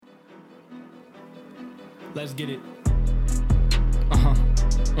Let's get it.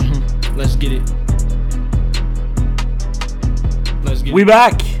 Let's get it. Let's get it. We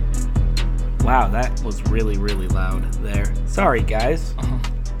back. Wow, that was really, really loud there. Sorry, guys.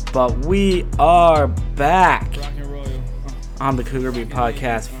 But we are back Rock and roll. on the Cougar Beat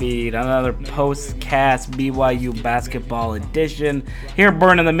podcast feed. Another POSTCAST BYU basketball edition. Here,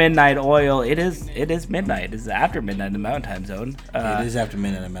 burning the midnight oil. It is midnight. It is after midnight in the Mountain Time Zone. It is after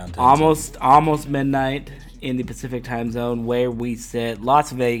midnight in the Mountain Time Zone. Almost midnight in the Pacific Time Zone where we sit.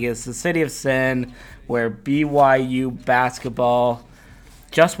 Las Vegas, the city of sin, where BYU basketball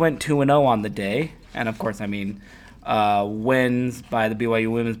just went 2-0 on the day. And, of course, I mean, wins by the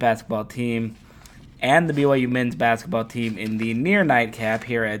BYU women's basketball team and the BYU men's basketball team in the near nightcap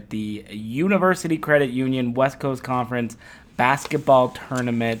here at the University Credit Union West Coast Conference basketball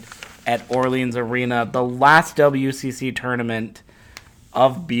tournament at Orleans Arena, the last WCC tournament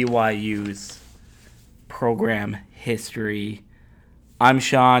of BYU's program history. I'm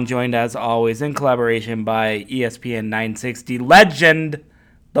Sean, joined as always in collaboration by ESPN 960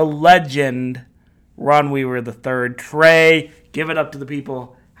 the legend, Ron Weaver III. Trey, give it up to the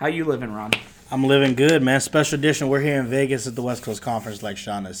people. How you living, Ron? I'm living good, man. Special edition. We're here in Vegas at the West Coast Conference, like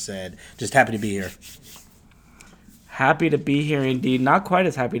Sean has said. Just happy to be here. Happy to be here indeed. Not quite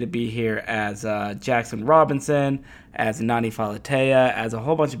as happy to be here as Jackson Robinson, as Nani Falatea, as a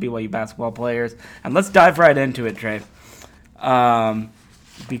whole bunch of BYU basketball players. And let's dive right into it, Trey.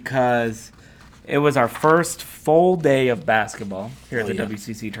 Because it was our first full day of basketball here at the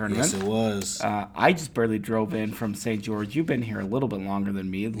WCC tournament. Yes, it was. I just barely drove in from St. George. You've been here a little bit longer than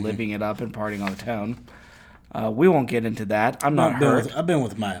me, living it up and partying on the town. We won't get into that. I'm not hurt. I've been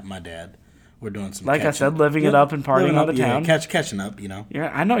with my dad. We're doing some like I said, living it up and partying on the town. Catching up, you know.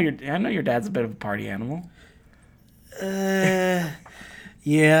 Yeah, I know your dad's a bit of a party animal.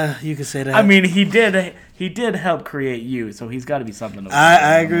 Yeah, you could say that. I mean, he did help create you, so he's got to be something.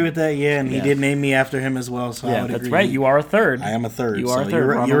 I agree with that. Yeah, and he did name me after him as well. So I would that's agree. right. You are a third. I am a third. You are a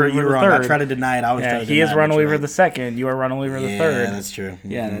third. You're wrong. I try to deny it. I always try to deny it. He is Ron Weaver the second. You are Ron Weaver the third. Yeah, that's true.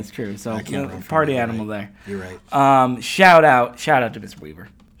 Yeah, that's true. So party animal there. You're right. Shout out to Mr. Weaver.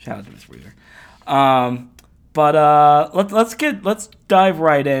 Let's dive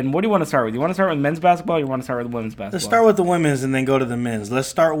right in. What do you want to start with? You want to start with men's basketball or you want to start with women's basketball? Let's start with the women's and then go to the men's. Let's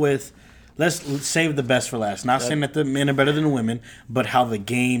save the best for last. Not saying that the men are better than the women, but how the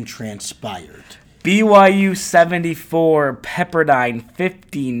game transpired. BYU 74, Pepperdine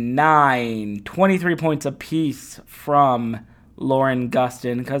 59, 23 points apiece from Lauren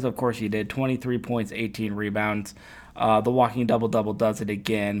Gustin, because of course she did, 23 points, 18 rebounds. The walking double-double does it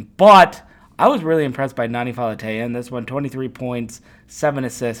again. But I was really impressed by Nani Falatea in this one. 23 points, 7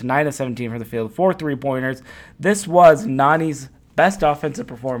 assists, 9 of 17 from the field, 4 3-pointers. This was Nani's best offensive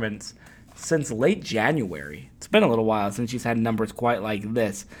performance since late January. It's been a little while since she's had numbers quite like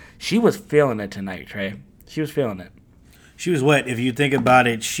this. She was feeling it tonight, Trey. She was feeling it. She was wet. If you think about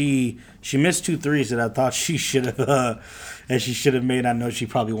it, she missed 2 threes that I thought she should have made. I know she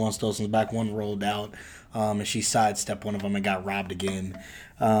probably wants those in the back. One rolled out, and she sidestepped one of them and got robbed again.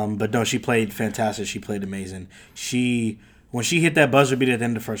 But no, she played fantastic. She played amazing. When she hit that buzzer beat at the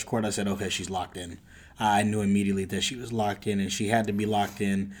end of the first quarter, I said, okay, she's locked in. I knew immediately that she was locked in, and she had to be locked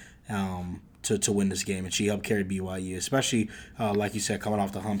in to win this game. And she helped carry BYU, especially, like you said, coming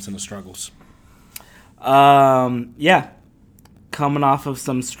off the humps and the struggles. Coming off of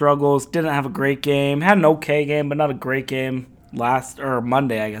some struggles. Didn't have a great game. Had an okay game, but not a great game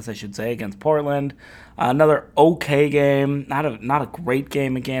Monday, I guess I should say, against Portland. Another okay game. Not a great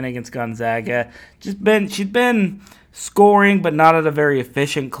game again against Gonzaga. She's been scoring, but not at a very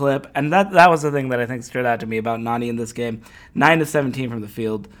efficient clip. And that was the thing that I think stood out to me about Nani in this game. 9 of 17 from the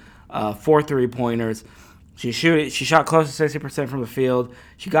field, 4 3-pointers. She shot close to 60% from the field.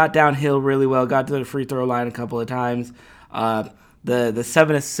 She got downhill really well, got to the free throw line a couple of times. The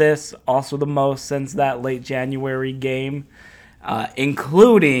 7 assists, also the most since that late January game,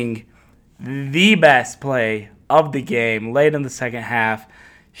 including the best play of the game late in the second half.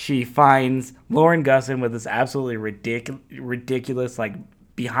 She finds Lauren Gustin with this absolutely ridiculous, like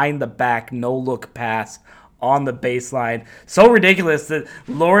behind the back, no look pass on the baseline. So ridiculous that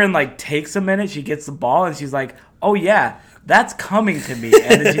Lauren takes a minute, she gets the ball, and she's like, oh yeah, that's coming to me.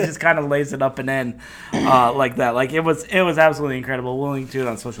 And then she just kind of lays it up and in like that. Like it was absolutely incredible. We'll link to it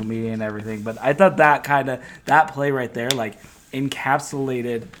on social media and everything. But I thought that play right there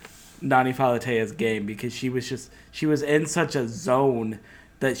encapsulated Nani Falatea's game, because she was in such a zone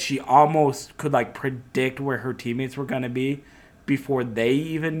that she almost could predict where her teammates were going to be before they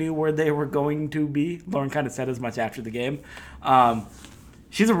even knew where they were going to be. Lauren kind of said as much after the game.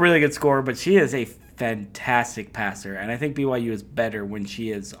 She's a really good scorer, but she is a fantastic passer, and I think BYU is better when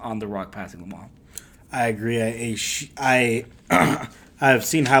she is on the rock passing the ball. I agree. I've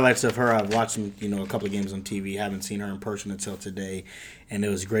seen highlights of her. I've watched some, a couple of games on TV. Haven't seen her in person until today, and it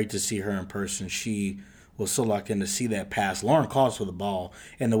was great to see her in person. She was so locked in to see that pass. Lauren calls for the ball,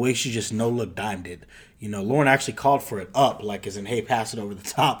 and the way she just no-look dimed it. Lauren actually called for it up, like as in, hey, pass it over the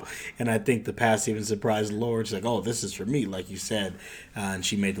top. And I think the pass even surprised Lauren. She's like, oh, this is for me, like you said. And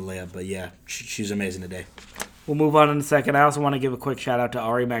she made the layup. But, yeah, she's amazing today. We'll move on in a second. I also want to give a quick shout-out to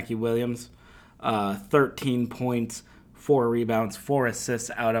Ari Mackey-Williams. 13 points, 4 rebounds, 4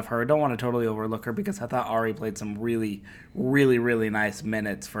 assists out of her. Don't want to totally overlook her because I thought Ari played some really, really, really nice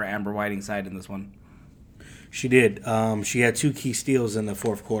minutes for Amber Whiting's side in this one. She did. She had 2 key steals in the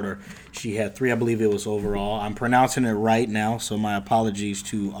fourth quarter. She had 3, I believe it was overall. I'm pronouncing it right now, so my apologies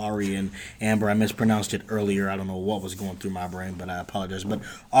to Ari and Amber. I mispronounced it earlier. I don't know what was going through my brain, but I apologize. But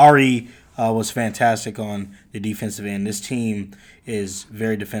Ari was fantastic on the defensive end. This team is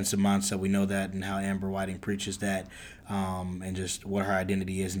very defensive mindset. We know that, and how Amber Whiting preaches that, and just what her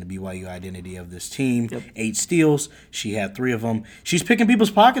identity is and the BYU identity of this team. Yep. 8 steals. She had 3 of them. She's picking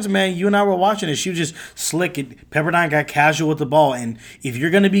people's pockets, man. You and I were watching it. She was just slick. Pepperdine got casual with the ball, and if you're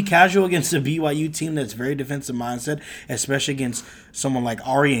going to be casual against a BYU team that's very defensive mindset, especially against someone like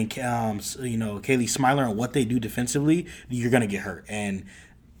Ari and Kaylee Smiler and what they do defensively, you're going to get hurt. And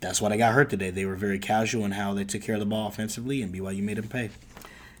that's why they got hurt today. They were very casual in how they took care of the ball offensively, and BYU made them pay.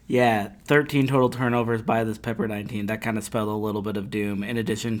 Yeah, 13 total turnovers by this Pepperdine team. That kind of spelled a little bit of doom. In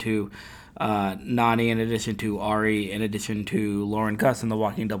addition to Nani, in addition to Ari, in addition to Lauren Gus in the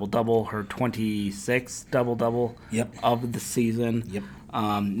walking double-double, her 26th double-double of the season. Yep.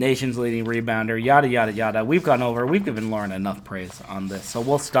 Nation's leading rebounder, yada, yada, yada. We've given Lauren enough praise on this, so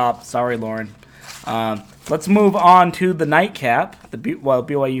we'll stop. Sorry, Lauren. Let's move on to the nightcap,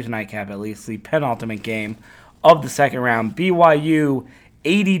 BYU's nightcap at least, the penultimate game of the second round. BYU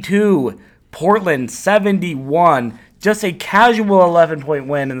 82, Portland 71. Just a casual 11-point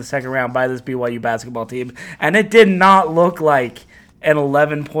win in the second round by this BYU basketball team. And it did not look like an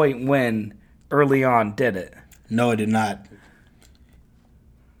 11-point win early on, did it? No, it did not.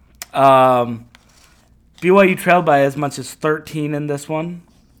 BYU trailed by as much as 13 in this one.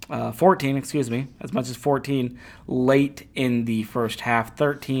 14, as much as 14 late in the first half,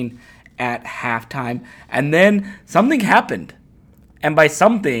 13 at halftime. And then something happened. And by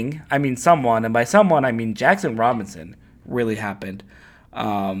something, I mean someone. And by someone, I mean Jackson Robinson really happened.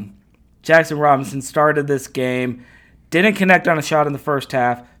 Jackson Robinson started this game, didn't connect on a shot in the first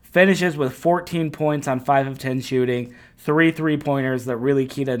half, finishes with 14 points on 5 of 10 shooting, 3 3-pointers that really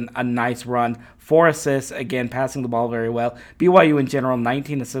keyed a nice run, 4 assists, again, passing the ball very well. BYU in general,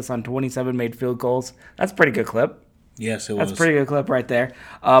 19 assists on 27 made field goals. That's a pretty good clip. Yes, it was. That's a pretty good clip right there.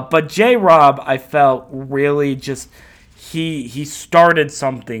 But J-Rob, I felt really just... He started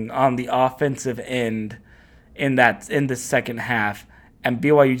something on the offensive end in the second half, and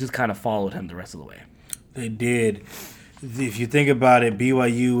BYU just kind of followed him the rest of the way. They did. If you think about it,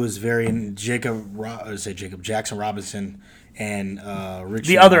 BYU was very Jackson Robinson and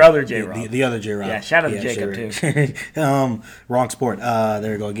Richie. The other J-Rob. The other J-Rob. Yeah, shout out to Jacob too. Wrong sport.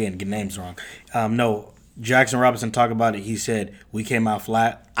 There we go again. Get names wrong. No. Jackson Robinson talked about it. He said, we came out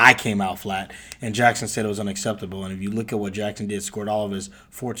flat. I came out flat. And Jackson said it was unacceptable. And if you look at what Jackson did, scored all of his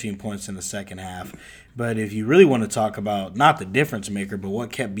 14 points in the second half. But if you really want to talk about not the difference maker, but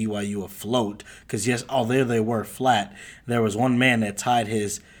what kept BYU afloat, because, yes, although they were flat, there was one man that tied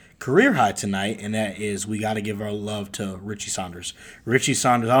his career high tonight, and that is we got to give our love to Richie Saunders. Richie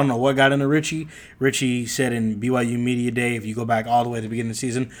Saunders, I don't know what got into Richie. Richie said in BYU Media Day, if you go back all the way to the beginning of the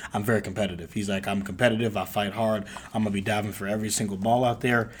season, I'm very competitive. He's like, I'm competitive. I fight hard. I'm going to be diving for every single ball out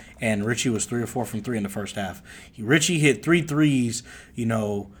there. And Richie was 3 or 4 from 3 in the first half. Richie hit 3 threes,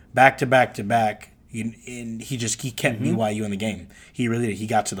 back to back to back. And he kept BYU in the game. He really did. He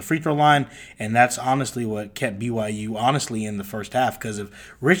got to the free throw line, and that's honestly what kept BYU in the first half. Because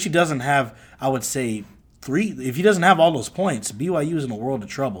if Richie doesn't have, I would say, if he doesn't have all those points, BYU is in a world of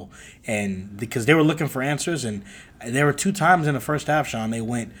trouble. And because they were looking for answers, and there were 2 times in the first half, Sean, they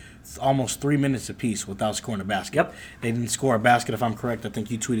went almost 3 minutes apiece without scoring a basket. Yep. They didn't score a basket, if I'm correct. I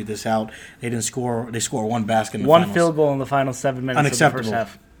think you tweeted this out. They scored 1 basket in the finals. 1 field goal in the final 7 minutes of the first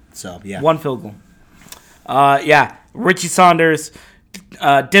half. So, yeah. 1 field goal. Richie Saunders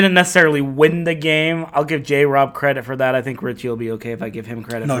didn't necessarily win the game. I'll give J-Rob credit for that. I think Richie will be okay if I give him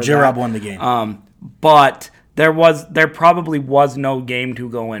credit for that. No, J-Rob won the game. But there probably was no game to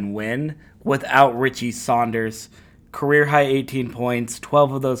go and win without Richie Saunders. Career high 18 points.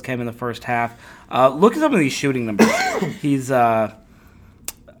 12 of those came in the first half. Look at some of these shooting numbers. He's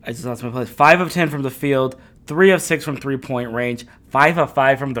I just lost my place. 5 of 10 from the field, 3 of 6 from 3-point range, 5 of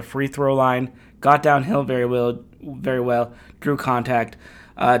 5 from the free throw line. Got downhill very well. Drew contact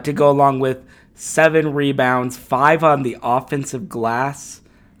to go along with 7 rebounds, 5 on the offensive glass,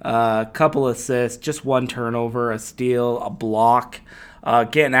 a couple assists, just 1 turnover, a steal, a block.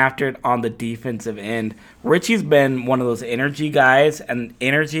 Getting after it on the defensive end. Richie's been one of those energy guys, and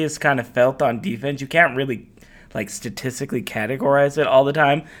energy is kind of felt on defense. You can't really statistically categorize it all the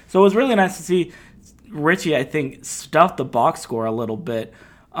time. So it was really nice to see Richie, I think, stuff the box score a little bit,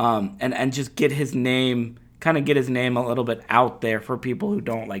 and just get his name a little bit out there for people who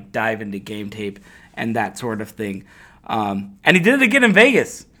don't dive into game tape and that sort of thing. And he did it again in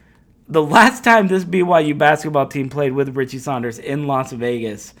Vegas. The last time this BYU basketball team played with Richie Saunders in Las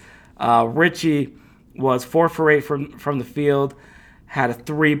Vegas, Richie was 4 for 8 from the field, had a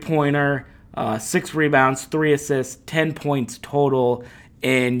 3-pointer, 6 rebounds, 3 assists, 10 points total,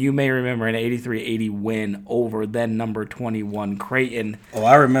 and you may remember an 83-80 win over then number 21 Creighton. Oh,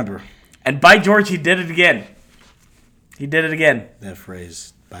 I remember. And by George, he did it again. That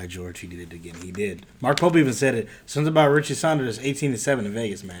phrase, by George, he did it again. He did. Mark Pope even said it. Something about Richie Saunders, 18-7 in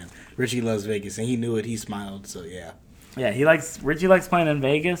Vegas, man. Richie loves Vegas, and he knew it. He smiled, so yeah. Yeah, Richie likes playing in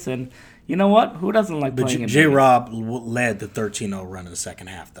Vegas, and you know what? Who doesn't like playing in Vegas? J-Rob led the 13-0 run in the second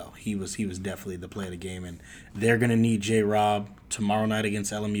half, though. He was definitely the play of the game, and they're going to need J-Rob tomorrow night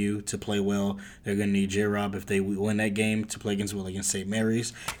against LMU to play well. They're going to need J-Rob, if they win that game, to play against St.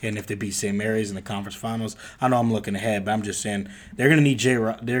 Mary's, and if they beat St. Mary's in the conference finals. I know I'm looking ahead, but I'm just saying they're going to need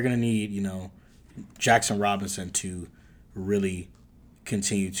J-Rob. They're going to need, Jackson Robinson to really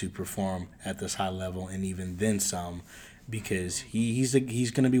continue to perform at this high level, and even then some, because he's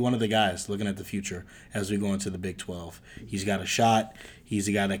going to be one of the guys looking at the future as we go into the Big 12. He's got a shot. He's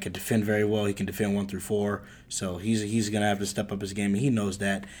a guy that can defend very well. He can defend 1 through 4. So he's going to have to step up his game, and he knows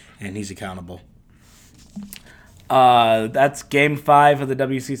that, and he's accountable. That's Game 5 of the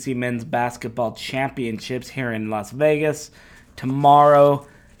WCC Men's Basketball Championships here in Las Vegas. Tomorrow,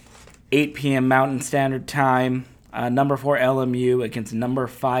 8 p.m. Mountain Standard Time. Number 4 LMU against number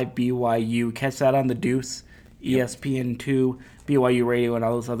 5 BYU. Catch that on the Deuce, ESPN2, BYU Radio, and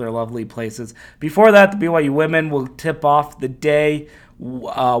all those other lovely places. Before that, the BYU women will tip off the day,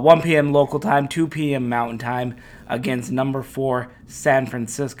 1 p.m. local time, 2 p.m. Mountain Time, against number 4 San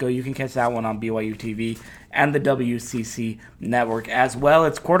Francisco. You can catch that one on BYU TV and the WCC network as well.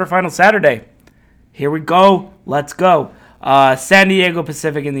 It's quarterfinal Saturday. Here we go. Let's go. San Diego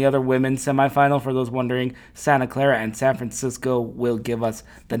Pacific in the other women's semifinal, for those wondering. Santa Clara and San Francisco will give us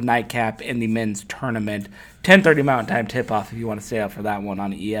the nightcap in the men's tournament. 10:30 Mountain Time tip-off if you want to stay up for that one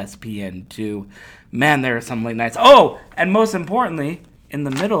on ESPN2. Man, there are some late nights. Oh, and most importantly, in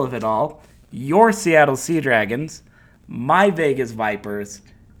the middle of it all, your Seattle Sea Dragons, my Vegas Vipers,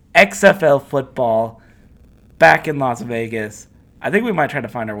 XFL football, back in Las Vegas. I think we might try to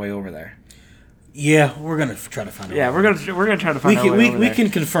find our way over there. Yeah, we're gonna try to find. Yeah, we're gonna try to find our way over there. We can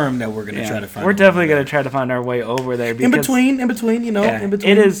confirm that we're gonna try to find. We're definitely gonna try to find our way over there. In between, in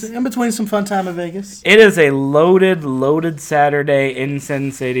between some fun time in Vegas. It is a loaded Saturday in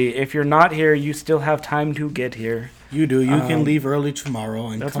Sin City. If you're not here, you still have time to get here. You do. You can leave early tomorrow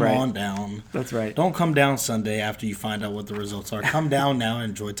and come on down. That's right. Don't come down Sunday after you find out what the results are. Come down now and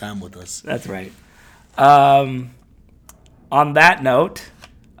enjoy time with us. That's right. On that note.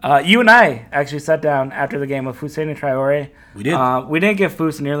 You and I actually sat down after the game with Fousseyni Traore. We did. We didn't give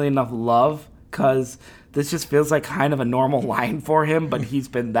Fous nearly enough love because this just feels like kind of a normal line for him, but he's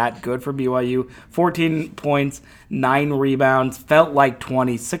been that good for BYU. 14 points, 9 rebounds, felt like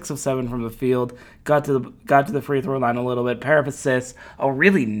 20, 6 of 7 from the field, got to the free throw line a little bit, pair of assists, a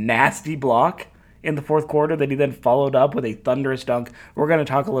really nasty block in the fourth quarter that he then followed up with a thunderous dunk. We're going to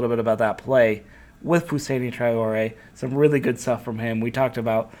talk a little bit about that play with Fousseyni Traore. Some really good stuff from him. We talked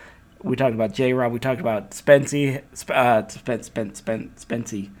about J-Rob. We talked about Spency.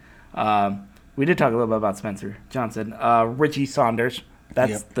 We did talk a little bit about Spencer Johnson. Richie Saunders.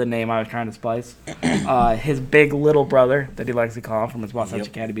 That's the name I was trying to splice. His big little brother that he likes to call him from his Wasatch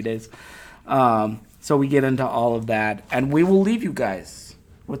Academy days. So we get into all of that, and we will leave you guys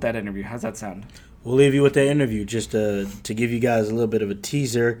with that interview. How's that sound? We'll leave you with that interview just to give you guys a little bit of a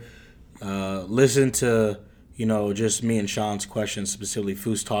teaser. Listen to, just me and Sean's questions. Specifically,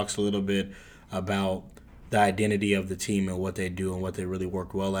 Foos talks a little bit about the identity of the team and what they do and what they really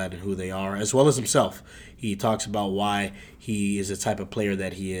work well at and who they are, as well as himself. He talks about why he is the type of player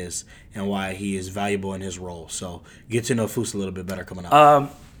that he is and why he is valuable in his role. So get to know Foos a little bit better coming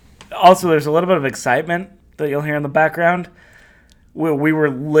up. Also, there's a little bit of excitement that you'll hear in the background. we were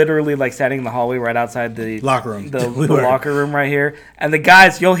literally like standing in the hallway right outside the Locker room. the We were. locker room right here, and the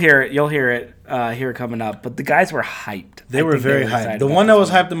guys, you'll hear it here coming up, but the guys were hyped. They were very hyped. excited The about one that this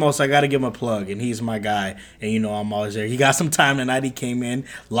was hyped the most, I got to give him a plug, and he's my guy. And, I'm always there. He got some time tonight. He came in,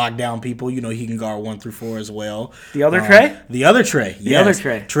 locked down people. He can guard 1 through 4 as well. The other Trey? The other Trey, yes. The other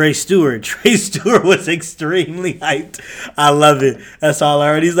Trey. Trey Stewart. Trey Stewart was extremely hyped. I love it. That's all I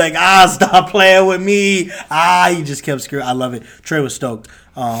heard. He's like, stop playing with me. He just kept screaming. I love it. Trey was stoked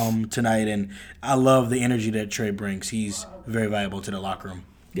tonight, and I love the energy that Trey brings. He's very valuable to the locker room.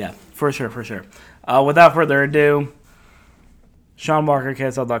 Yeah, for sure. Without further ado, Sean Walker,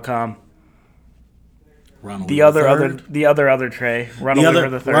 KSL.com. The other Trey. Ronald Weaver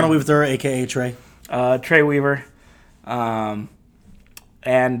the third. Ronald Weaver third, a.k.a. Trey. Trey Weaver. And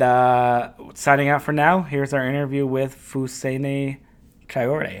signing out for now, here's our interview with Fousseyni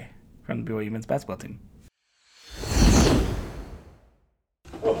Traore from the BYU men's basketball team.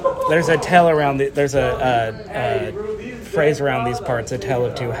 There's a phrase around these parts, a tale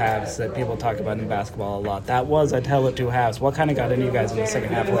of two halves, that people talk about in basketball a lot. That was a tale of two halves. What kind of got into you guys in the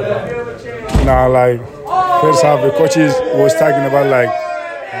second half a little bit? First half, the coaches was talking about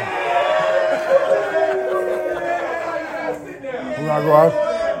we want to go out?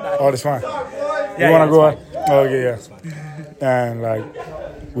 Oh, that's fine. Yeah, you want to go fine. out? Oh, okay, yeah.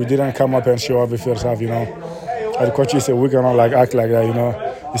 And, we didn't come up and show up the first half, And the coaches said, we cannot, act like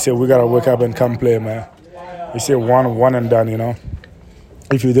that, He said, we got to wake up and come play, man. He said, one and done,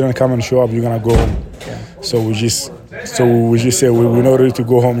 If you didn't come and show up, you're going to go home. Yeah. So we just said, we're not ready to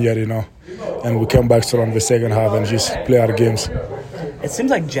go home yet, And we came back strong the second half and just play our games. It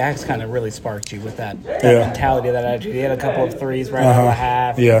seems like Jax kind of really sparked you with that mentality, that attitude. He had a couple of threes right out of the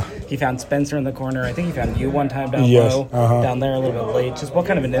half. Yeah. He found Spencer in the corner. I think he found you one time down low, down there a little bit late. Just what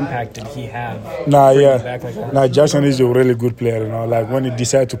kind of an impact did he have? Back like that? Jackson is a really good player, when he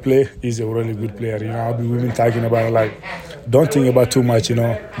decides to play, he's a really good player, We've been talking about it, don't think about too much,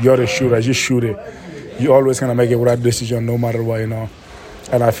 You're a shooter, just shoot it. You're always going to make a right decision no matter what,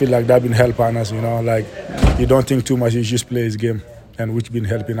 And I feel like that's been helping us, you don't think too much, you just play his game. And which been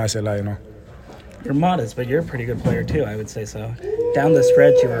helping us a lot, You're modest, but you're a pretty good player too, I would say so. Down the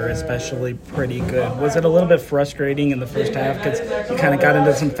stretch, you were especially pretty good. Was it a little bit frustrating in the first half because you kind of got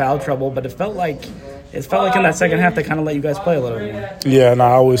into some foul trouble, but it felt like in that second half they kind of let you guys play a little bit more? Yeah,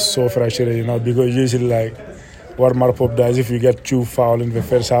 I was so frustrated, because usually what Marpop does, if you get 2 fouls in the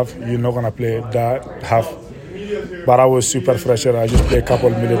first half, you're not gonna play that half. But I was super frustrated. I just played a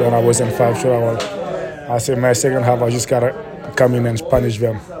couple of minutes and I wasn't foul sure. I said my second half, I just gotta come in and punish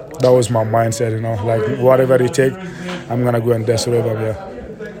them. That was my mindset, whatever it takes, I'm going to go and destroy them,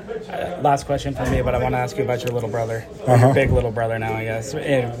 Last question for me, but I want to ask you about your little brother. Your big little brother now, I guess,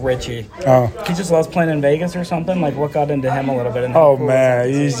 Richie. He just loves playing in Vegas or something? What got into him a little bit? Man,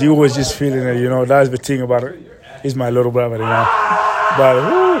 he was just feeling it, That's the thing about it. He's my little brother, But,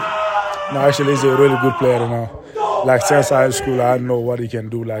 actually, he's a really good player, since high school, I know what he can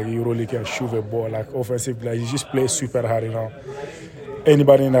do. He really can shoot a ball, offensive. He just plays super hard,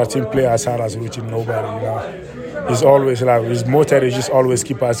 Anybody in our team play as hard as Richie, nobody, He's always his motor is just always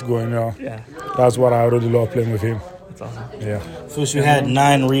keep us going, Yeah. That's what I really love playing with him. That's awesome. Yeah. Fouss, you had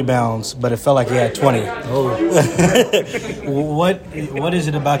 9 rebounds, but it felt like you had 20. Oh. What is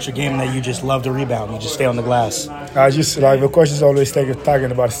it about your game that you just love to rebound? You just stay on the glass. I just the coach is always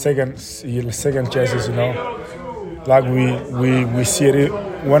talking about second chances, we see it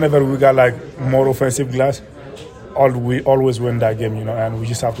whenever we got more offensive glass. We always win that game, and we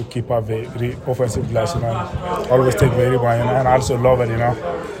just have to keep up the offensive glass, always take the rebound, and I also love it,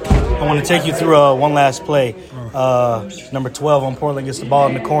 I want to take you through one last play. Number 12 on Portland gets the ball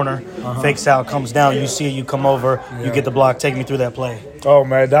in the corner, fakes out, comes down. You see it, you come over, you get the block. Take me through that play. Oh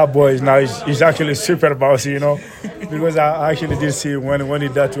man, that boy is now he's actually super bossy, because I actually did see when he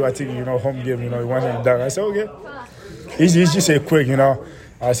did too. I think home game, when he done. I said okay, he's just a quick,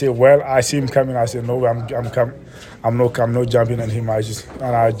 I said, well, I see him coming. I said, no, I'm not jumping on him. I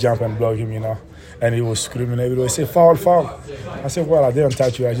jump and block him, And he was screaming everywhere. He said, foul. I said, well, I didn't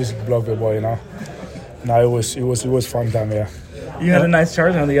touch you. I just blocked the ball, No, it was fun time, yeah. You had a nice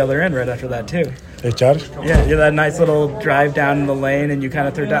charge on the other end right after that too. A charge? Yeah, you had that nice little drive down in the lane, and you kind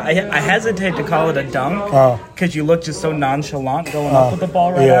of threw down. I hesitate to call it a dunk because you look just so nonchalant going up with the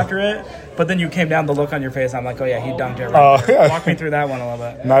ball right after it. But then you came down, the look on your face, I'm like, oh yeah, he dunked it right there. Walk me through that one a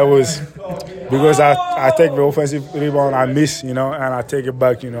little bit. No, it was because I take the offensive rebound, I miss, and I take it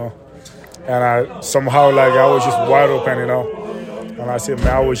back, and I somehow I was just wide open, and I said,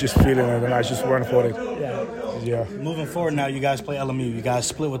 man, I was just feeling it, and I just went for it. Yeah. Yeah. Moving forward now, you guys play LMU. You guys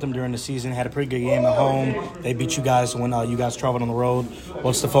split with them during the season, had a pretty good game at home. They beat you guys when you guys traveled on the road.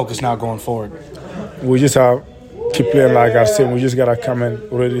 What's the focus now going forward? We just have keep playing like our team. We just gotta come in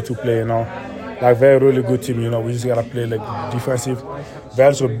ready to play, you know. Like very really good team, you know. We just gotta play like defensive,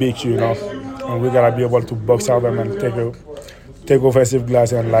 very so big, you know. And we gotta be able to box out them and take offensive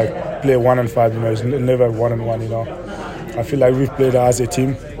glass and like play 1-5, you know. It's never 1-1, you know. I feel like we've played as a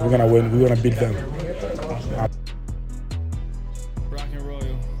team. We're gonna win. We're gonna beat them. Rockin'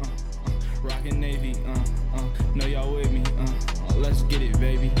 Royal, rockin' Navy, know y'all with me, let's get it,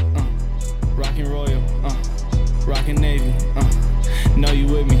 baby. Rockin' Royal, rockin' Navy, know you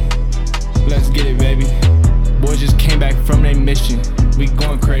with me, let's get it, baby. Boys just came back from their mission, we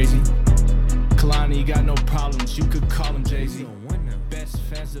going crazy. Kalani, you got no problems, you could call him Jay-Z. Best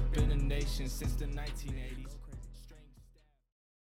fans up in the nation since the 1980s.